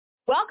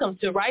Welcome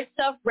to Right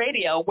Stuff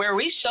Radio, where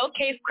we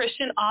showcase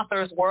Christian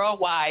authors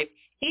worldwide.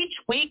 Each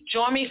week,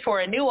 join me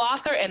for a new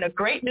author and a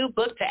great new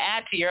book to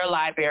add to your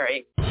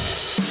library.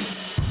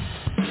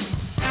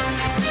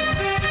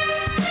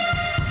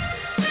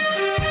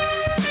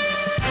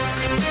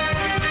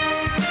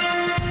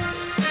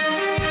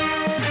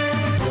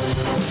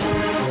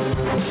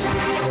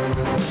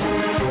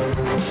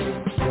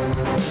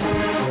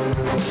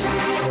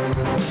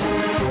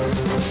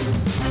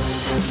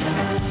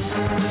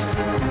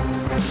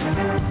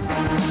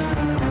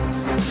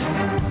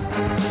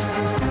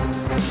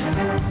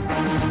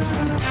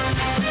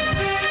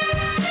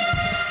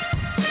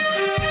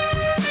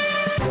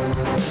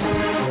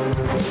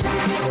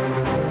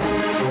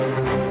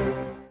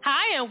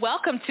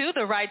 Welcome to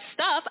The Right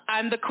Stuff.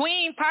 I'm the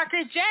Queen,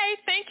 Parker J.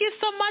 Thank you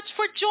so much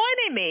for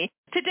joining me.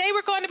 Today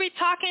we're going to be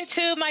talking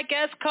to my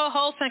guest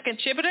co-host and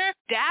contributor,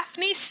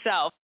 Daphne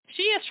Self.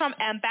 She is from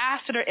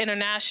Ambassador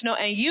International,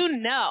 and you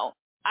know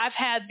I've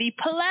had the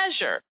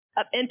pleasure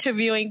of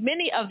interviewing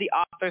many of the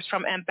authors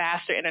from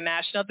Ambassador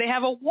International. They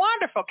have a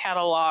wonderful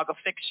catalog of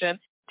fiction.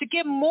 To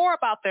get more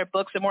about their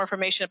books and more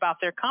information about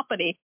their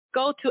company,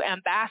 go to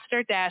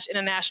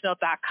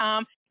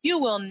ambassador-international.com. You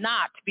will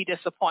not be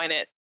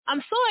disappointed.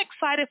 I'm so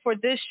excited for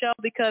this show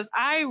because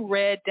I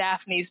read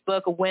Daphne's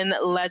book, When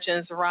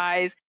Legends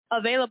Rise,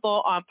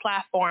 available on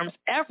platforms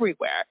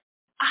everywhere.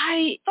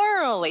 I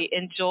thoroughly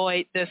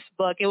enjoyed this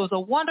book. It was a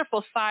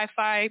wonderful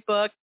sci-fi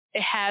book.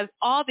 It has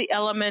all the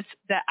elements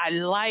that I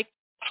like,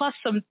 plus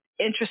some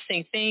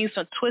interesting things,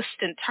 some twists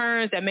and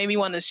turns that made me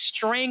want to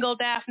strangle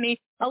Daphne.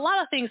 A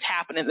lot of things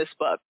happen in this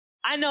book.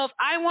 I know if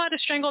I wanted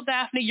to strangle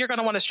Daphne, you're going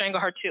to want to strangle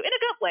her too, in a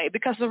good way,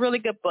 because it's a really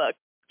good book.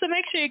 So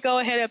make sure you go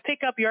ahead and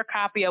pick up your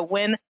copy of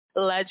When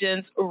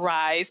Legends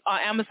Rise on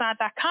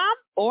Amazon.com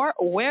or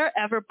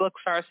wherever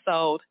books are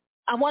sold.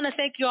 I want to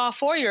thank you all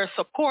for your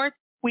support.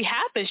 We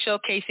have been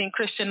showcasing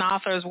Christian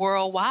authors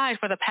worldwide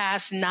for the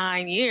past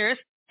 9 years,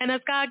 and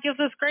as God gives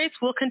us grace,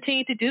 we'll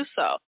continue to do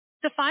so.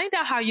 To find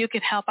out how you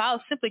can help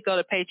out, simply go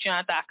to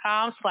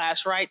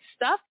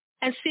patreon.com/rightstuff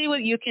and see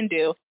what you can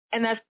do.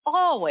 And as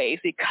always,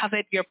 we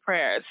covet your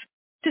prayers.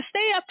 To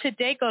stay up to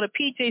date, go to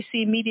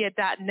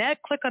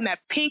pjcmedia.net, click on that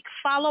pink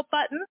follow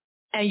button,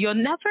 and you'll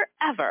never,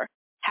 ever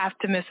have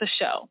to miss a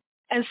show.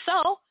 And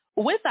so,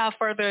 without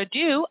further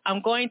ado,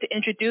 I'm going to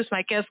introduce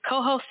my guest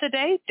co-host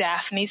today,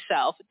 Daphne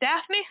Self.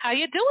 Daphne, how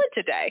you doing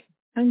today?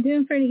 I'm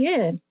doing pretty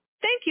good.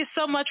 Thank you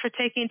so much for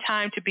taking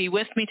time to be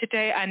with me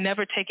today. I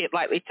never take it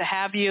lightly to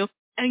have you.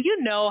 And you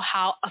know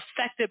how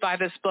affected by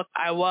this book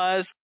I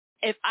was.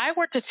 If I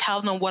were to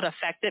tell them what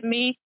affected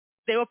me,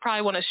 they will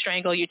probably want to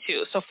strangle you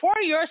too. So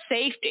for your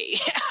safety,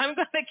 I'm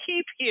going to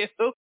keep you.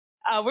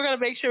 We're going to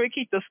make sure we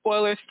keep the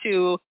spoilers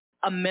to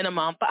a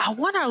minimum. But I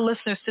want our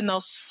listeners to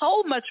know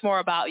so much more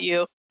about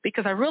you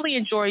because I really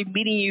enjoyed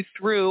meeting you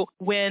through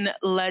When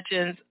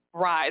Legends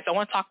Rise. I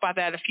want to talk about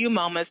that in a few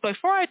moments. But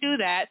before I do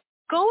that,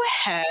 go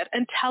ahead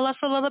and tell us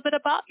a little bit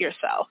about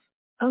yourself.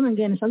 Oh, my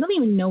goodness. I don't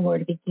even know where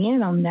to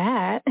begin on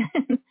that.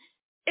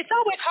 It's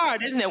always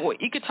hard, isn't it?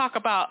 You could talk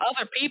about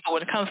other people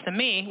when it comes to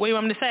me. What do you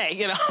want me to say?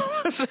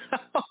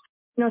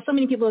 So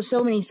many people have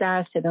so many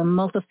sides to them,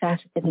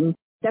 multifaceted, and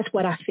that's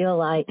what I feel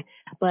like.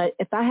 But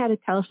if I had to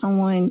tell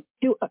someone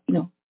who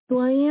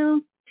I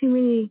am, too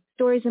many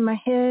stories in my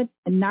head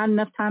and not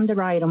enough time to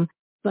write them.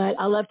 But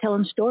I love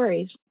telling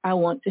stories. I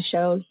want to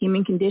show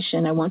human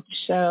condition. I want to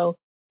show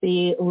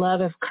the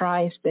love of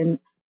Christ and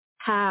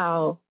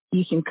how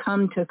you can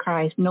come to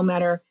Christ no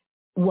matter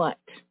what.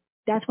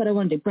 That's what I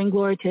want to do, bring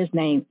glory to his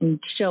name and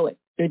show it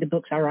through the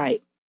books I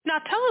write. Now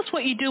tell us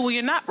what you do when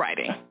you're not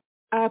writing.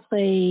 I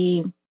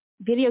play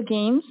video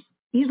games,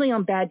 usually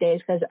on bad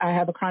days because I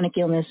have a chronic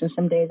illness and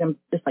some days I'm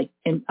just like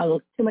in a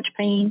little too much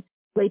pain,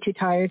 way too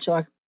tired,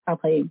 so I'll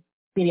play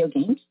video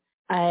games.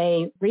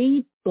 I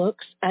read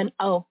books and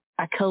I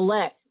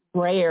collect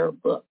rare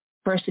books,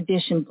 first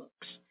edition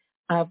books.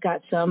 I've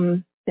got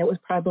some that was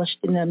published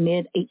in the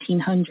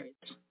mid-1800s.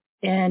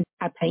 And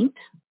I paint.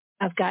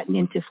 I've gotten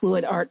into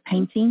fluid art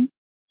painting.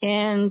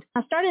 And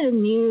I started a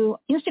new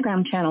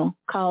Instagram channel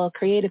called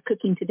Creative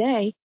Cooking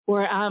Today,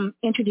 where I'm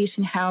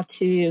introducing how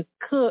to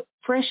cook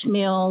fresh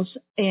meals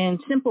and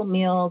simple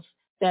meals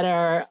that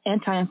are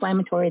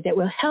anti-inflammatory that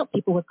will help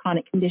people with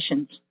chronic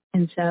conditions.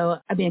 And so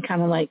I've been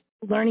kind of like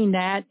learning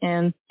that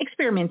and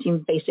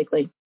experimenting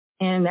basically.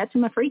 And that's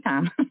in my free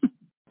time.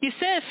 You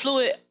said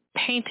fluid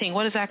painting.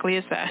 What exactly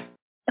is that?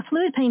 A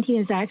fluid painting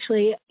is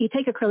actually, you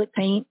take acrylic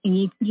paint and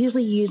you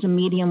usually use a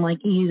medium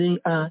like you use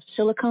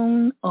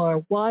silicone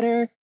or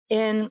water.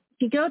 And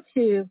if you go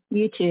to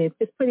YouTube,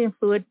 just put in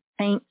fluid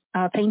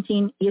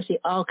painting, you'll see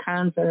all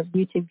kinds of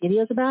YouTube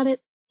videos about it.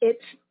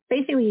 It's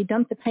basically you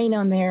dump the paint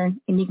on there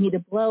and you can either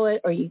blow it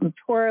or you can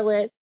twirl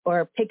it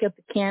or pick up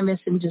the canvas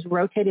and just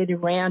rotate it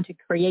around to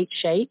create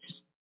shapes.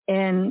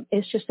 And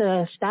it's just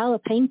a style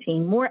of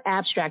painting, more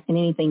abstract than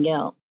anything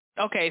else.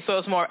 Okay, so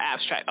it's more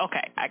abstract.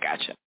 Okay, I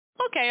gotcha.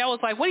 Okay, I was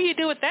like, what do you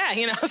do with that?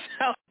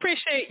 So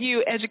appreciate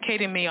you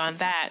educating me on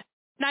that.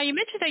 Now, you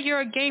mentioned that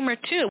you're a gamer,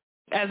 too.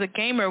 As a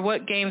gamer,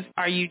 what games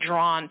are you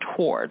drawn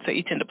towards that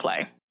you tend to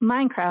play?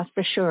 Minecraft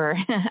for sure.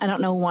 I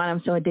don't know why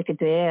I'm so addicted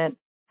to it.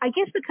 I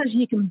guess because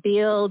you can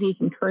build, you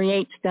can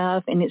create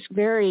stuff, and it's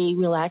very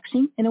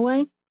relaxing in a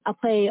way. I'll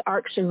play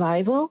Ark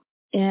Survival,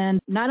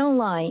 and not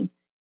online,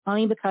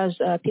 only because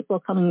people are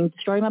coming and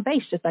destroying my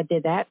base if I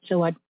did that,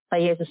 so I'd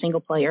play as a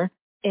single player.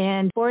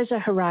 And Forza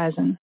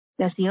Horizon,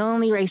 that's the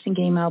only racing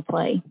game I'll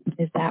play,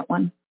 is that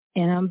one.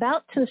 And I'm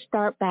about to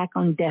start back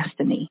on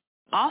Destiny.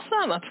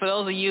 Awesome. For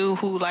those of you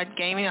who like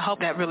gaming, I hope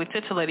that really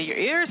titillated your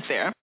ears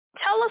there.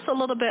 Tell us a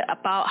little bit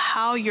about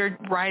how your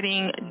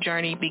writing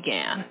journey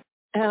began.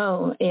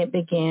 Oh, it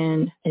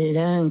began a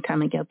long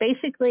time ago.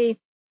 Basically,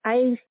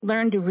 I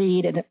learned to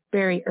read at a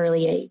very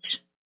early age.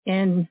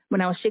 And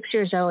when I was 6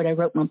 years old, I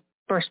wrote my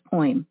first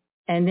poem.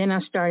 And then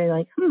I started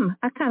like,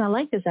 I kind of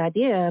like this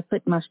idea of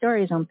putting my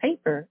stories on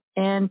paper.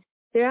 And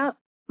throughout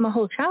my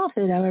whole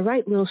childhood, I would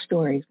write little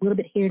stories, a little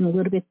bit here and a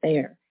little bit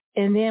there.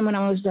 And then when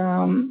I was,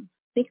 I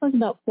think I was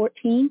about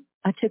 14,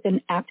 I took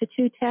an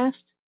aptitude test.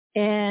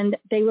 And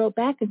they wrote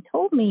back and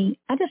told me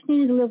I just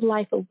needed to live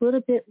life a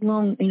little bit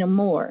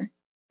more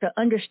to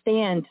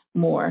understand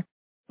more.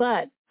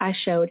 But I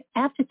showed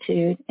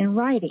aptitude in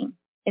writing.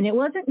 And it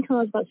wasn't until I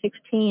was about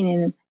 16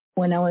 and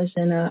when I was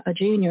in a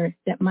junior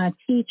that my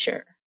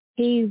teacher,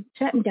 he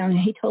sat me down and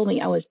he told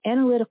me I was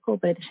analytical,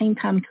 but at the same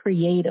time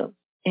creative,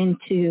 and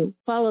to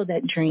follow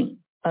that dream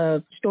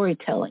of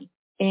storytelling.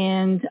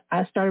 And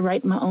I started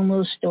writing my own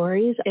little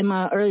stories. In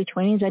my early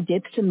 20s, I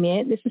did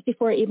submit. This was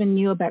before I even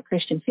knew about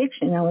Christian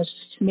fiction. I was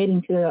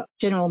submitting to the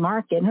general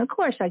market. And of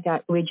course, I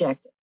got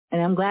rejected.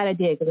 And I'm glad I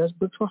did because those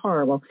books were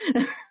horrible.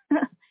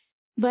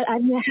 But I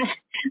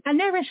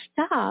never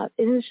stopped.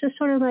 It was just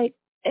sort of like,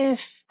 if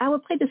I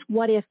would play this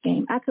what if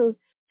game, I could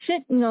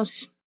sit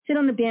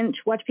on the bench,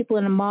 watch people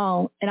in the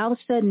mall, and all of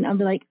a sudden I'd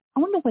be like, I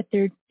wonder what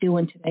they're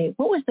doing today.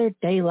 What was their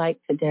day like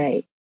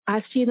today?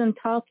 I see them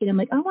talking. I'm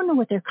like, I wonder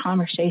what their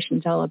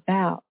conversation's all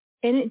about.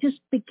 And it just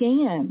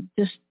began,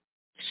 just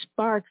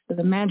sparks of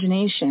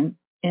imagination.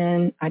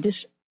 And I just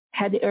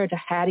had the urge, I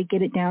had to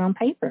get it down on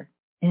paper.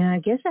 And I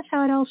guess that's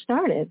how it all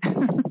started.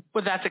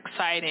 Well, that's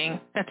exciting.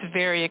 That's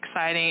very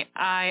exciting.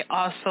 I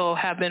also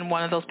have been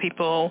one of those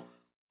people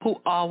who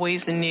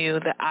always knew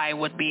that I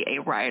would be a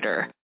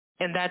writer.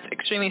 And that's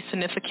extremely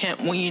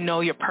significant when you know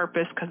your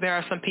purpose, because there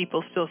are some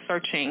people still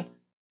searching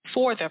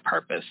for their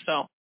purpose.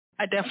 So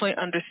I definitely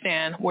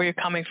understand where you're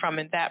coming from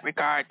in that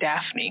regard,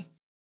 Daphne.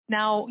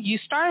 Now, you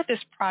started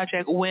this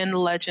project, When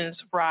Legends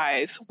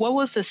Rise. What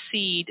was the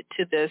seed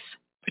to this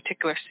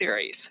particular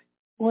series?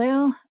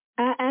 Well,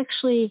 I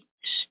actually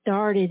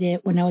started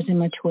it when I was in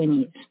my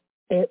 20s.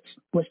 It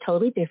was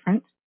totally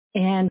different.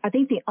 And I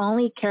think the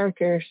only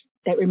characters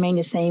that remained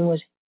the same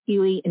was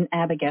Huey and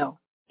Abigail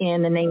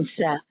and the name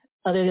Seth.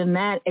 Other than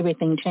that,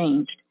 everything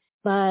changed.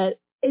 But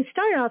it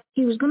started off,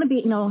 he was going to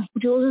be,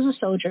 Jules is a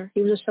soldier.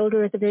 He was a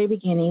soldier at the very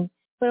beginning.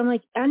 But I'm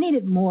like, I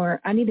needed more.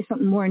 I needed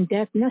something more in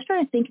depth. And I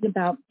started thinking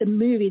about the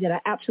movie that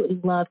I absolutely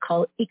love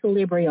called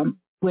Equilibrium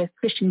with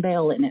Christian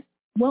Bale in it.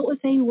 What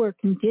they were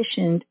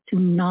conditioned to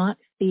not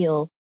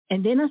feel.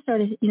 And then I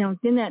started,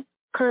 then that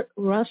Kurt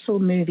Russell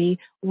movie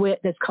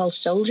that's called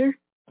Soldier.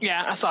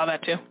 Yeah, I saw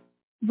that too.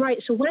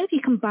 Right. So what if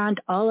you combined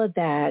all of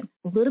that,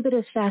 a little bit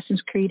of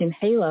Assassin's Creed and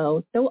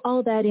Halo, throw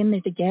all that in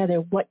there together,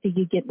 what do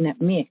you get in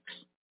that mix?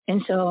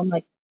 And so I'm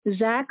like,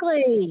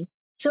 exactly.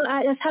 So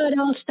that's how it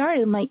all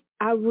started. I'm like,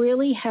 I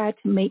really had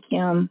to make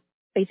him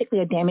basically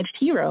a damaged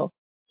hero.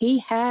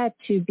 He had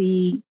to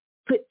be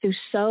put through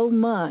so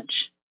much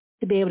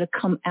to be able to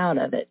come out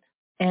of it.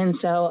 And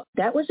so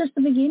that was just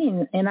the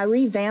beginning. And I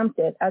revamped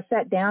it. I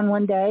sat down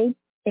one day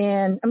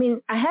and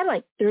I had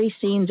like 3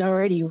 scenes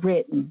already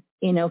written,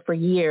 for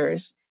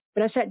years.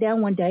 But I sat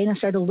down one day and I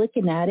started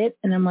looking at it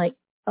and I'm like,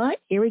 all right,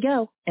 here we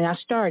go. And I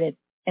started.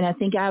 And I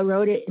think I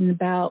wrote it in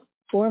about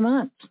 4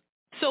 months.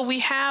 So we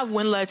have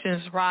When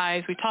Legends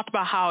Rise. We talked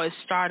about how it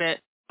started,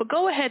 but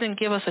go ahead and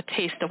give us a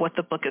taste of what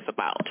the book is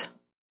about.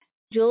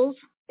 Jules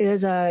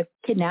is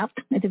kidnapped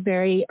at a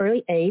very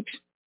early age,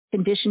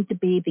 conditioned to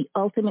be the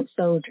ultimate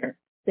soldier.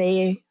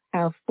 They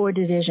have 4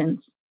 divisions,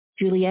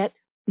 Juliet,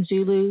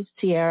 Zulu,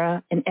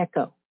 Sierra, and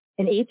Echo.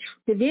 And each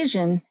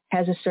division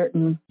has a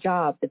certain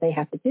job that they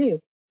have to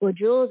do. Well,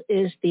 Jules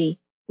is the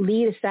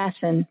lead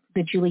assassin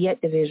for the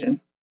Juliet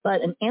division.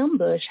 But an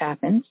ambush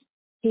happens.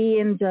 He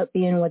ends up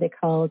being what they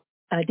call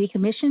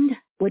decommissioned,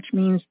 which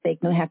means they're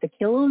going to have to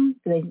kill him.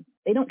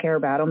 They don't care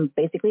about him,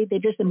 basically. They're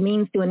just a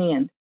means to an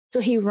end. So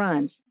he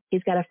runs.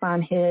 He's got to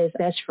find his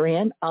best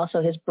friend,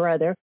 also his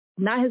brother,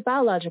 not his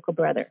biological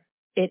brother.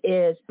 It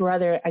is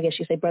brother, I guess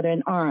you say brother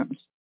in arms,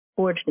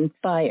 forged in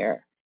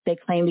fire. They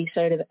claim each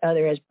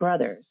other as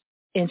brothers.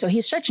 And so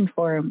he's searching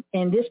for him.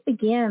 And this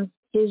begins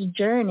his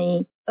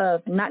journey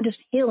of not just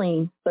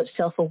healing, but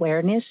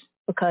self-awareness,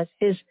 because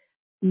his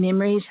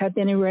memories have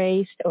been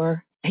erased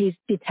or he's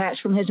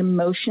detached from his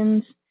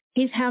emotions.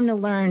 He's having to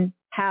learn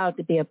how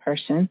to be a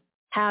person,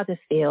 how to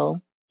feel,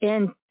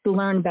 and to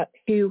learn about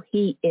who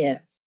he is.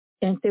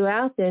 And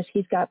throughout this,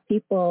 he's got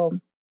people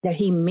that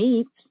he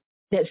meets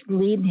that's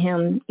leading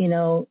him,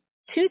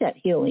 to that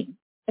healing.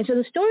 And so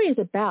the story is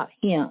about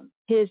him,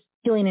 his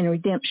healing and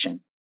redemption.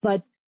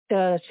 But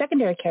the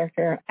secondary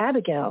character,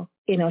 Abigail,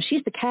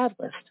 she's the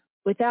catalyst.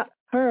 Without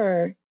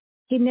her,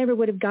 he never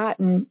would have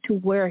gotten to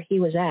where he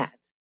was at.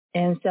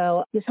 And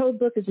so this whole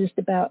book is just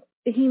about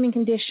the human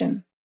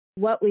condition,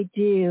 what we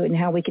do and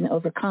how we can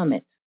overcome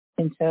it.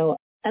 And so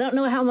I don't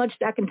know how much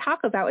I can talk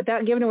about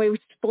without giving away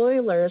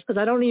spoilers,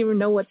 because I don't even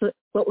know what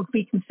would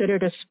be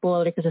considered a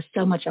spoiler, because there's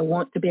so much I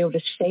want to be able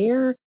to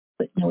share.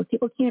 But if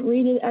people can't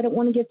read it, I don't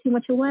want to give too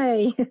much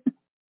away.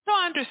 No,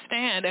 I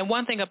understand. And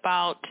one thing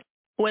about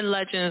When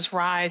Legends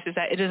Rise is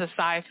that it is a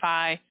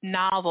sci-fi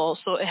novel,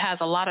 so it has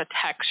a lot of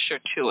texture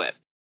to it.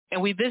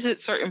 And we visit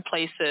certain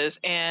places.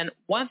 And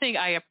one thing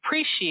I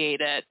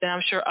appreciated, that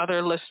I'm sure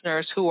other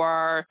listeners who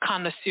are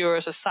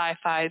connoisseurs of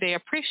sci-fi, they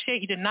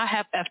appreciate you did not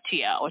have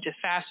FTL, which is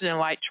faster than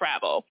light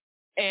travel.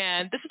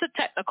 And this is the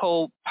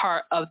technical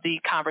part of the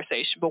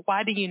conversation, but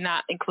why do you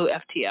not include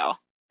FTL?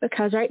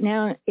 Because right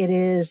now it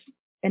is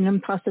an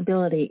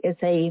impossibility.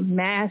 It's a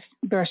mass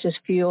versus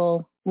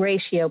fuel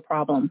ratio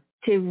problem.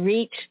 To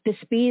reach the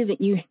speed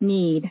that you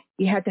need,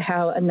 you have to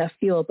have enough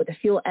fuel, but the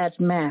fuel adds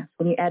mass.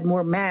 When you add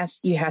more mass,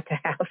 you have to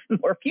have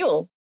more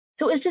fuel.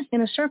 So it's just in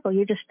a circle.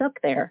 You're just stuck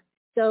there.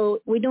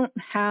 So we don't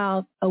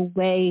have a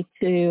way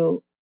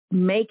to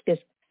make this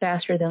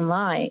faster than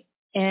light.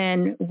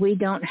 And we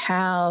don't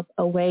have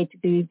a way to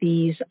do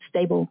these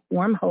stable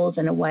wormholes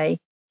in a way.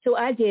 So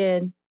I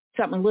did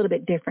something a little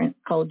bit different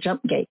called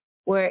Jump Gate,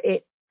 where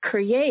it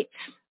creates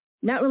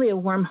not really a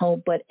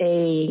wormhole, but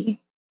a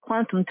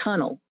quantum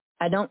tunnel.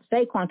 I don't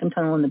say quantum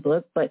tunnel in the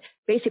book, but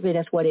basically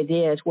that's what it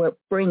is, where it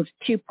brings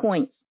 2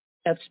 points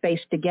of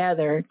space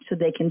together so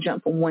they can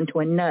jump from one to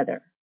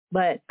another.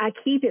 But I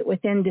keep it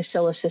within the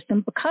solar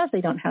system because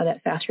they don't have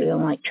that faster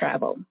than light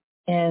travel.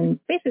 And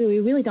basically we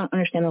really don't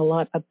understand a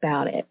lot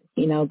about it,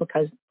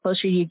 because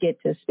closer you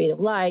get to the speed of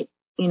light,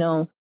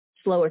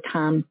 slower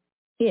time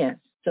is.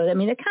 So, it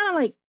kind of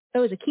like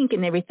throws a kink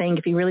in everything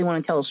if you really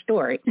want to tell a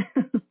story.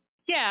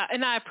 Yeah,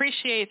 and I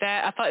appreciate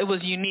that. I thought it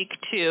was unique,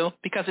 too,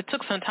 because it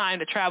took some time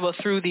to travel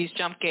through these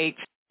jump gates.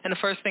 And the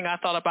first thing I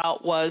thought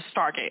about was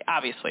Stargate,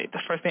 obviously. The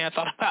first thing I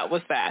thought about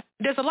was that.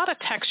 There's a lot of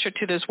texture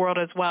to this world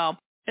as well.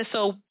 And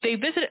so they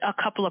visit a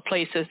couple of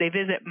places. They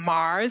visit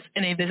Mars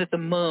and they visit the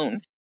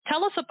moon.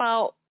 Tell us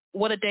about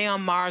what a day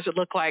on Mars would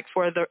look like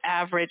for the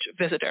average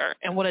visitor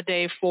and what a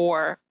day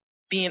for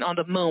being on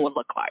the moon would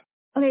look like.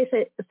 Okay,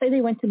 so say they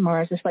went to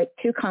Mars. It's like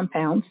 2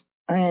 compounds,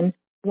 and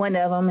one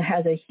of them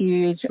has a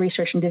huge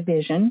research and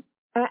division.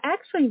 I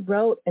actually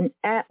wrote an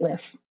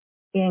atlas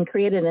and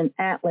created an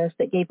atlas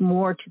that gave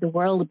more to the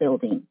world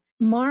building.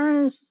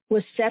 Mars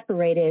was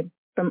separated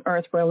from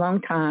Earth for a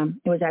long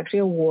time. It was actually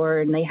a war,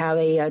 and they have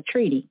a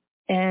treaty.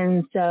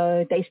 And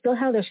so they still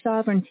have their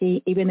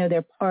sovereignty, even though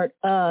they're part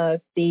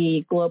of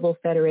the global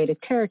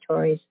federated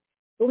territories.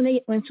 But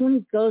when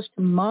someone goes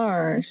to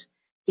Mars,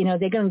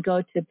 they're going to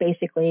go to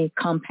basically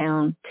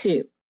Compound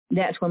 2.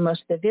 That's where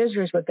most of the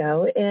visitors would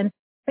go. And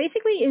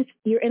basically,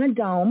 you're in a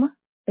dome,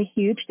 a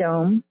huge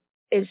dome.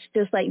 It's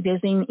just like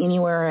visiting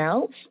anywhere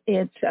else.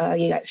 It's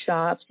you got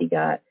shops, you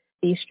got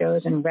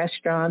bistros and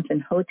restaurants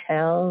and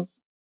hotels.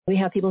 We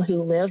have people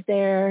who live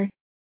there.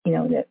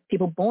 That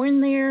people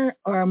born there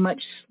are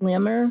much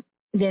slimmer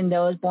than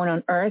those born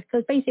on Earth,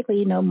 because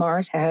basically,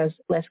 Mars has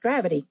less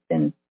gravity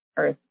than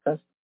Earth, because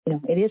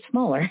it is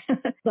smaller.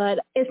 But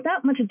it's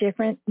not much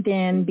different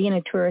than being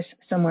a tourist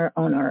somewhere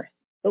on Earth.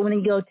 But when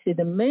you go to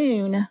the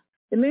moon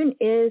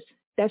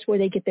that's where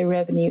they get their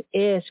revenue,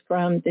 is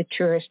from the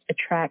tourist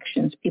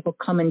attractions, people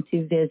coming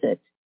to visit.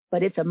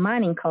 But it's a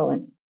mining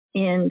colony,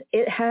 and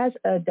it has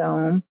a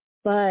dome.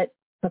 But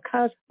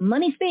because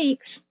money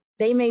speaks,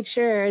 they made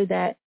sure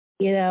that,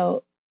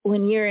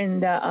 when you're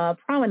in the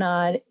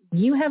promenade,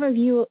 you have a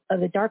view of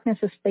the darkness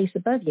of space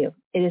above you.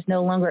 It is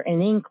no longer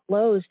an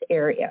enclosed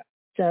area.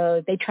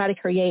 So they try to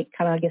create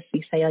kind of, I guess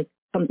you say, like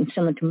something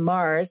similar to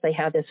Mars. They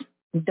have this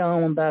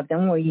dome above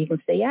them where you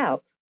can see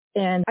out.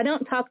 And I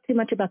don't talk too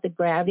much about the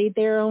gravity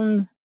there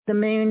on the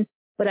moon,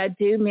 but I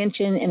do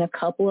mention in a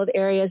couple of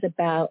areas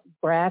about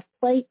grav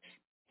plates.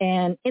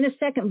 And in a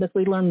second book,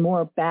 we learn more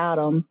about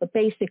them. But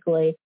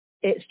basically,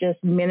 it's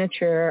just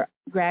miniature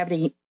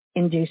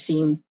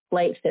gravity-inducing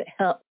plates that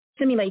help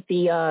simulate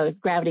the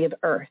gravity of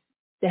Earth,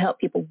 to help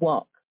people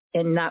walk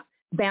and not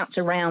bounce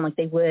around like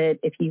they would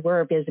if you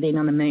were visiting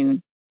on the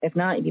moon. If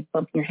not, you'd be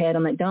bumping your head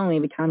on that dome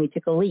every time you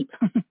took a leap.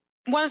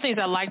 One of the things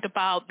I liked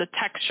about the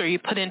texture you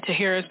put into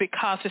here is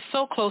because it's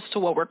so close to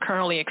what we're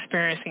currently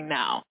experiencing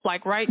now.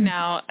 Like right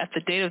now, at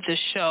the date of this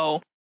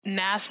show,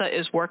 NASA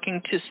is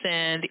working to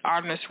send the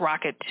Artemis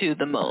rocket to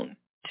the moon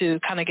to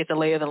kind of get the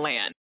lay of the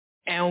land.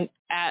 And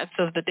as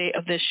of the date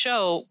of this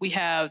show, we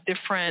have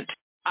different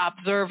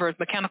observers,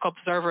 mechanical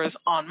observers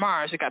on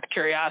Mars. We got the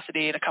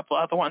Curiosity and a couple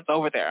other ones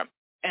over there.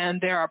 And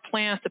there are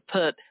plans to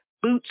put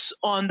boots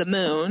on the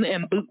moon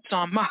and boots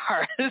on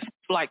Mars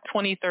like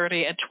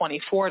 2030 and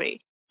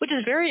 2040. Which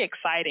is very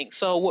exciting.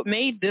 So what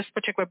made this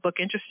particular book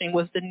interesting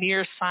was the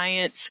near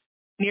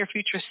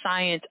future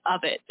science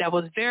of it that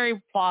was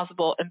very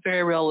plausible and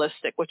very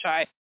realistic, which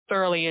I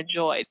thoroughly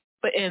enjoyed.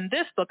 But in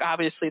this book,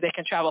 obviously, they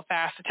can travel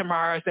faster to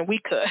Mars than we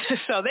could.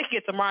 So they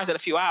get to Mars in a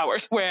few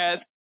hours, whereas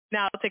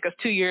Now it'll take us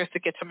 2 years to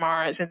get to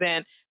Mars, and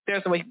then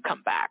there's a way he can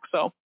come back.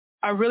 So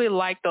I really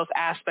like those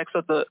aspects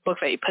of the books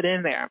that he put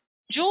in there.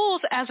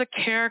 Jules as a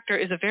character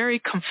is a very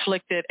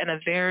conflicted and a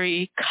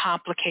very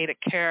complicated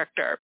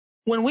character.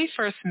 When we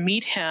first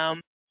meet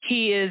him,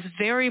 he is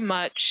very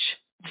much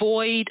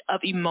void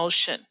of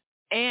emotion,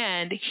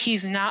 and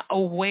he's not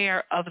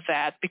aware of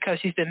that because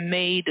he's been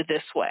made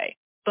this way.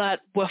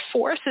 But what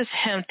forces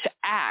him to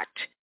act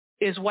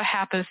is what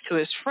happens to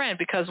his friend,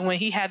 because when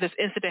he had this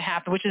incident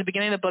happen, which is the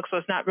beginning of the book, so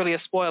it's not really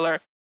a spoiler,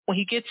 when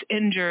he gets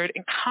injured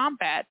in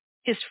combat,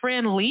 his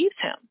friend leaves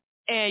him.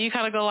 And you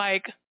kind of go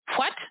like,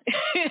 what?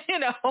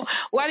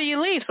 Why do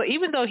you leave? So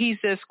even though he's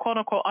this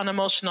quote-unquote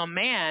unemotional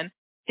man,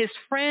 his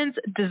friend's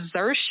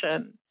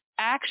desertion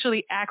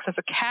actually acts as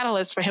a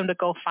catalyst for him to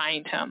go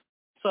find him.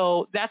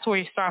 So that's where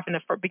you start in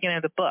the beginning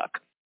of the book.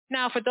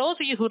 Now, for those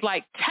of you who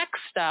like tech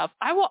stuff,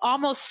 I will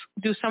almost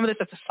do some of this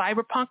as a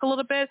cyberpunk a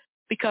little bit,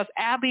 because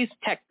Abby's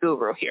tech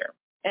guru here.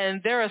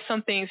 And there are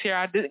some things here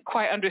I didn't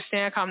quite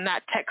understand because I'm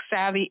not tech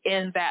savvy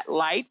in that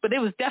light, but it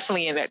was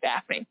definitely in there,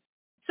 Daphne.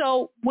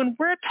 So when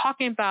we're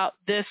talking about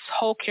this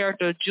whole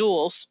character,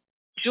 Jules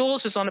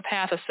is on the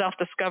path of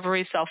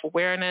self-discovery,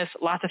 self-awareness.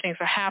 Lots of things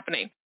are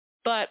happening.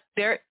 But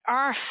there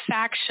are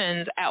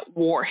factions at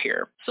war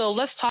here. So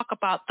let's talk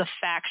about the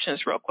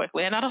factions real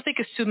quickly. And I don't think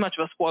it's too much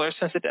of a spoiler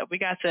sensitive. We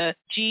got the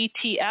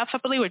GTF, I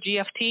believe, or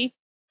GFT,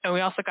 and we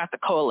also got the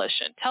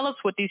Coalition. Tell us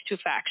what these two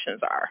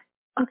factions are.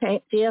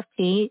 Okay,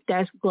 GFT,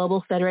 that's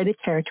Global Federated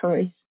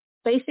Territories.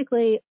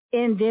 Basically,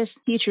 in this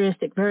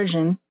futuristic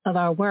version of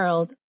our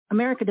world,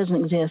 America doesn't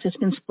exist. It's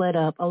been split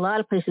up. A lot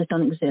of places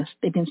don't exist.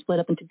 They've been split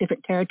up into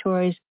different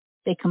territories.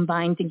 They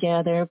combine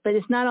together, but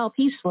it's not all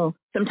peaceful.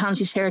 Sometimes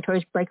these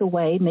territories break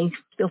away and they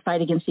still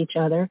fight against each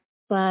other.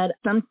 But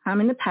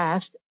sometime in the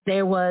past,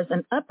 there was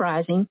an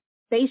uprising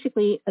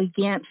basically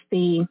against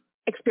the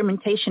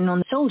experimentation on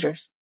the soldiers.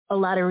 A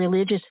lot of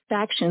religious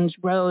factions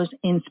rose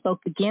and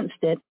spoke against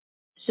it.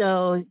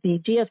 So the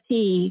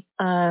GFT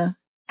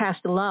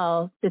passed a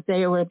law that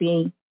there would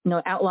be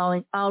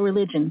outlawing all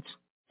religions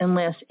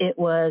unless it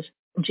was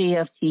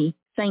GFT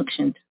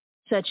sanctioned,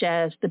 such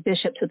as the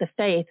Bishops of the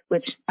Faith,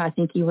 which I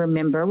think you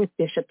remember with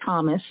Bishop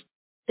Thomas.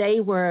 They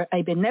were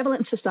a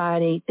benevolent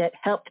society that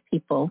helped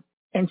people.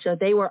 And so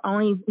they were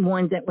only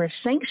ones that were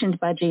sanctioned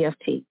by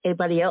GFT.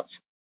 Everybody else,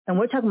 and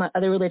we're talking about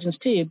other religions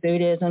too,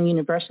 Buddhism,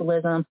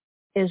 Universalism,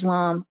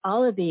 Islam,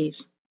 all of these.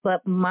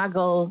 But my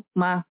goal,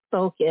 my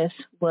focus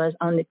was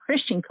on the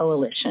Christian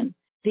Coalition.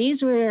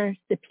 These were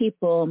the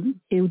people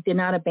who did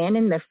not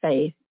abandon their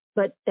faith,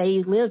 but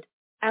they lived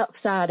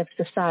outside of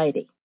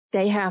society.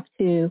 They have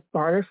to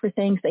barter for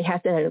things. They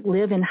have to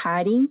live in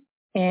hiding.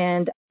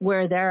 And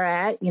where they're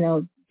at,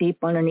 deep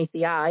underneath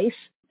the ice,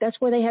 that's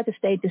where they have to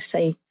stay to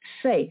stay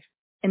safe.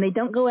 And they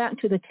don't go out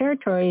into the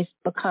territories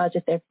because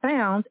if they're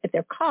found, if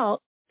they're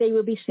caught, they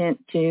will be sent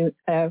to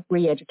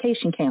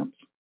re-education camps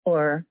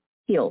or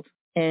killed.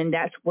 And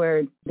that's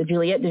where the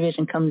Juliet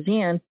Division comes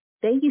in.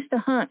 They used to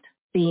hunt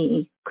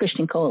the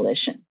Christian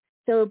Coalition.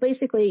 So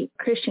basically,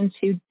 Christians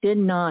who did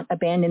not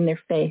abandon their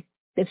faith,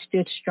 that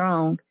stood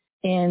strong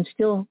and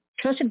still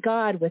trusted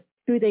God with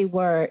who they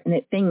were and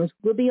that things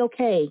will be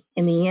okay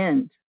in the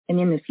end and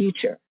in the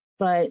future.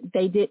 But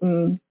they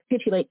didn't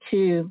capitulate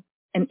to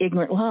an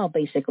ignorant law,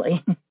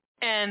 basically.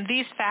 And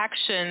these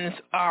factions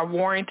are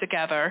warring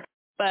together,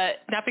 but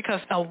not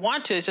because they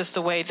want to, it's just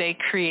the way they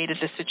created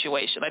the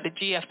situation. Like the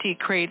GFT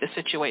created the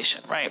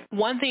situation, right?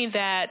 One thing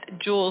that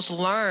Jules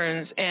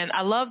learns, and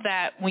I love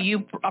that when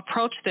you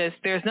approach this,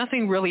 there's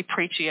nothing really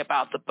preachy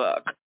about the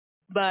book,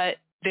 but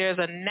there's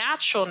a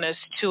naturalness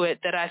to it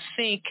that I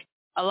think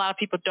a lot of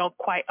people don't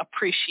quite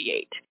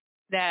appreciate.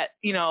 That,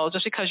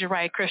 just because you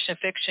write Christian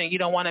fiction, you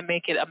don't want to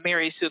make it a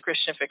Mary Sue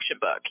Christian fiction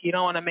book. You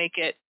don't want to make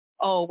it,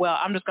 oh, well,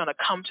 I'm just going to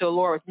come to the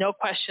Lord with no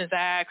questions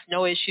asked,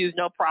 no issues,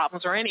 no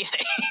problems or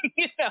anything,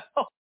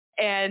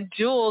 And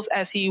Jules,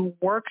 as he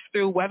works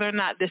through whether or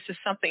not this is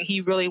something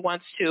he really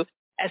wants to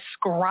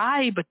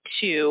ascribe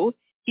to,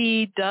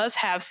 he does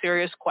have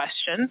serious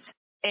questions.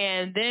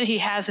 And then he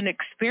has an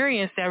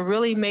experience that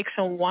really makes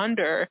him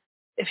wonder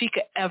if he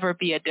could ever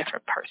be a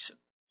different person.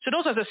 So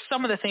those are just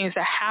some of the things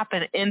that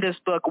happen in this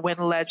book, When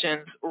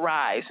Legends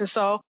Rise. And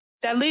so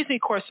that leads me,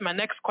 of course, to my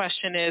next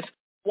question is,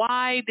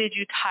 why did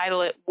you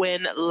title it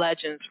When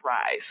Legends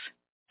Rise?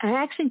 I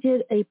actually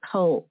did a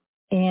poll,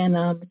 and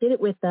I did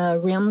it with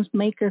Realms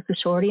Maker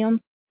Consortium.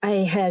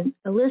 I had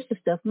a list of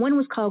stuff. One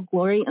was called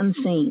Glory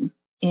Unseen,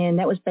 and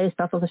that was based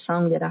off of a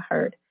song that I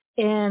heard.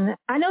 And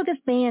I know this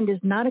band is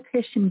not a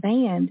Christian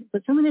band,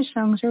 but some of their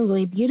songs are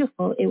really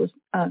beautiful. It was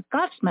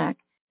Godsmack.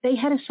 They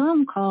had a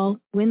song called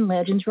When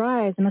Legends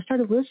Rise, and I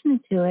started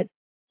listening to it,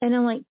 and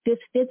I'm like, this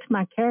fits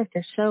my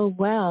character so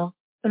well.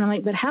 But I'm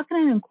like, but how can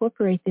I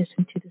incorporate this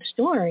into the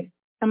story?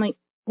 I'm like,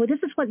 well,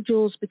 this is what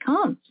Jules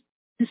becomes.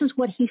 This is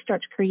what he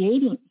starts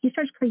creating. He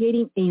starts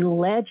creating a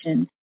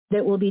legend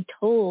that will be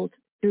told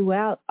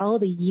throughout all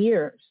the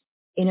years,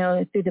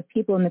 through the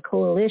people in the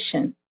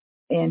coalition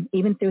and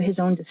even through his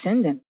own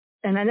descendants.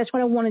 And that's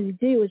what I wanted to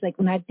do is like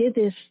when I did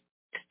this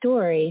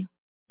story,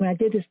 when I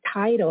did this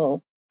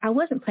title, I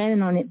wasn't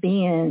planning on it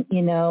being,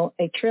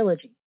 a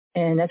trilogy,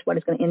 and that's what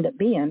it's going to end up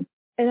being.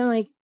 And I'm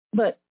like,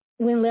 but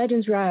when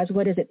legends rise,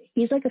 what is it?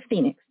 He's like a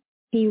phoenix.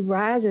 He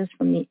rises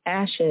from the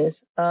ashes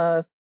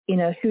of,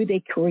 who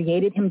they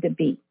created him to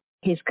be.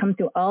 He's come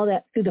through all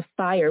that, through the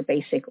fire,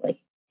 basically,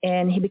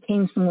 and he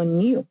became someone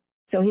new.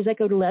 So he's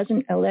like a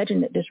legend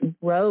that just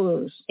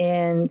rose,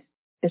 and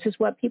this is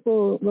what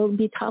people will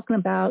be talking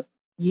about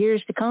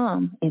years to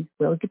come, and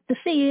we'll get to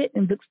see it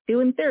in books 2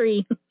 and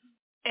 3.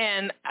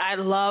 And I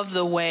love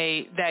the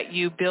way that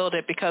you build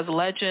it, because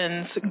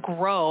legends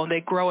grow.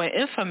 They grow in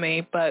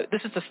infamy, but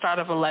this is the start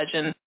of a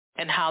legend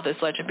and how this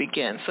legend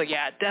begins. So,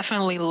 yeah,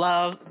 definitely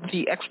love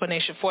the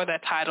explanation for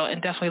that title,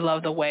 and definitely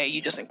love the way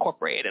you just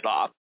incorporate it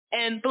all.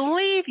 And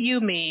believe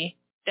you me,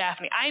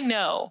 Daphne, I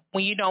know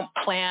when you don't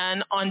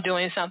plan on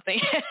doing something,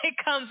 it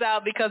comes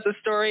out because the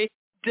story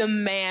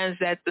demands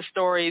that the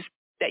stories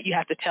that you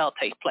have to tell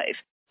take place.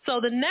 So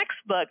the next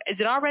book, is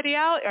it already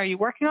out? Are you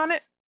working on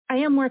it? I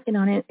am working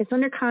on it. It's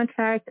under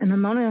contract, and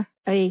I'm on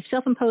a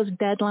self-imposed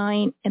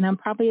deadline, and I'm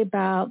probably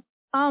about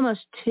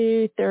almost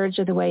 2/3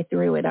 of the way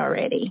through it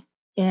already.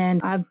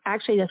 And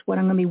that's what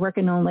I'm going to be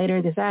working on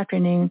later this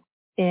afternoon,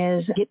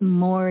 is getting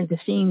more of the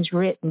scenes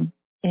written.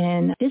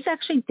 And this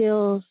actually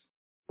deals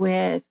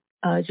with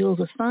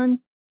Jules' son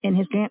and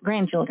his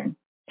grandchildren.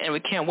 And we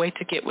can't wait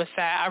to get with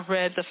that. I've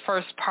read the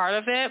first part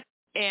of it,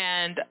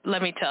 and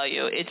let me tell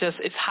you,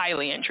 it's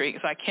highly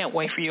intriguing. So I can't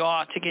wait for you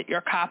all to get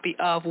your copy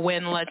of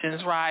When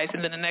Legends Rise,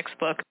 and then the next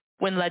book,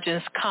 When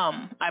Legends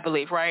Come, I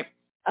believe, right?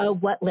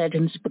 What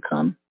Legends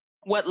Become.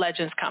 What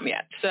Legends Come,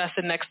 yeah. So that's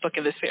the next book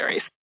in the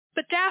series.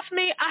 But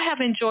Daphne, I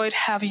have enjoyed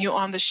having you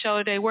on the show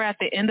today. We're at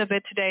the end of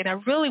it today, and I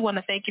really want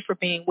to thank you for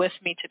being with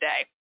me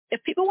today.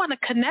 If people want to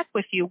connect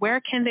with you, where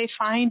can they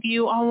find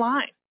you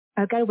online?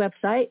 I've got a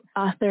website,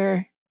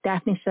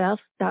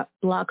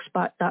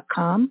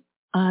 authordaphneself.blogspot.com.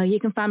 You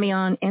can find me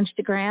on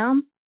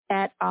Instagram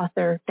at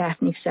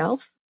authordaphneself.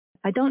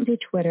 I don't do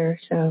Twitter,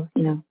 so,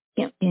 even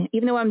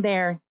though I'm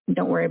there,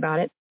 don't worry about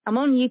it. I'm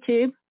on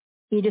YouTube.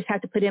 You just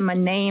have to put in my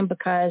name,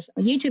 because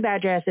my YouTube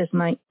address is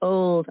my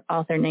old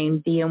author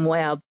name, DM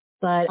Webb.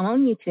 But I'm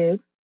on YouTube,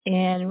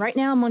 and right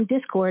now I'm on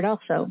Discord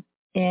also.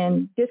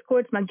 And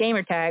Discord's my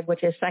gamer tag,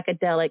 which is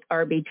Psychedelic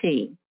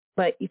RBT.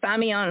 But you find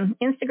me on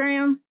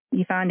Instagram,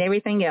 you find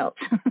everything else.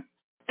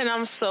 And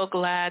I'm so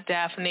glad,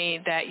 Daphne,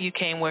 that you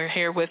came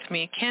here with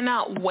me.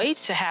 Cannot wait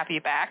to have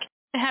you back,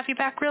 and have you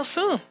back real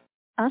soon.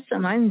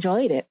 Awesome. I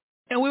enjoyed it.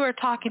 And we were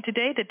talking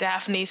today to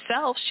Daphne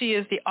Self. She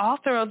is the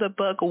author of the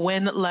book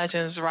When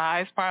Legends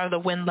Rise, part of the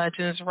When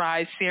Legends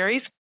Rise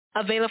series,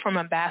 available from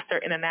Ambassador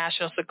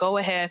International. So go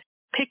ahead,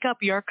 pick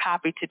up your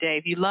copy today.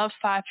 If you love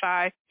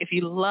sci-fi, if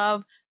you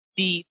love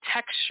the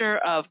texture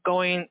of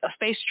going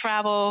space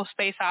travel,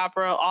 space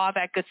opera, all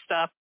that good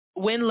stuff,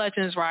 When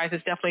Legends Rise is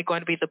definitely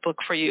going to be the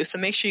book for you. So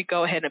make sure you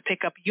go ahead and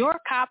pick up your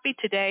copy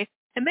today,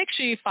 and make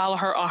sure you follow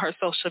her on her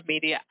social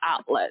media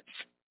outlets.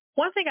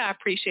 One thing I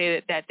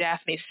appreciated that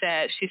Daphne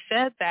said, she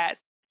said that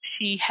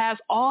she has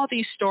all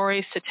these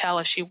stories to tell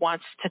and she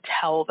wants to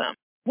tell them.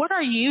 What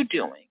are you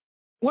doing?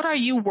 What are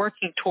you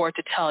working toward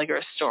to tell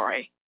your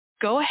story?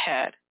 Go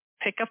ahead,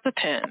 pick up the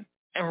pen,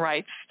 and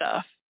write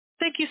stuff.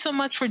 Thank you so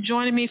much for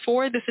joining me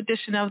for this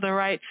edition of The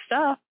Right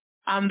Stuff.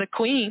 I'm the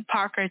Queen,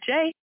 Parker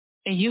J.,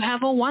 and you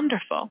have a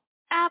wonderful,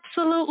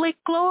 absolutely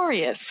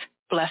glorious,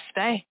 blessed day.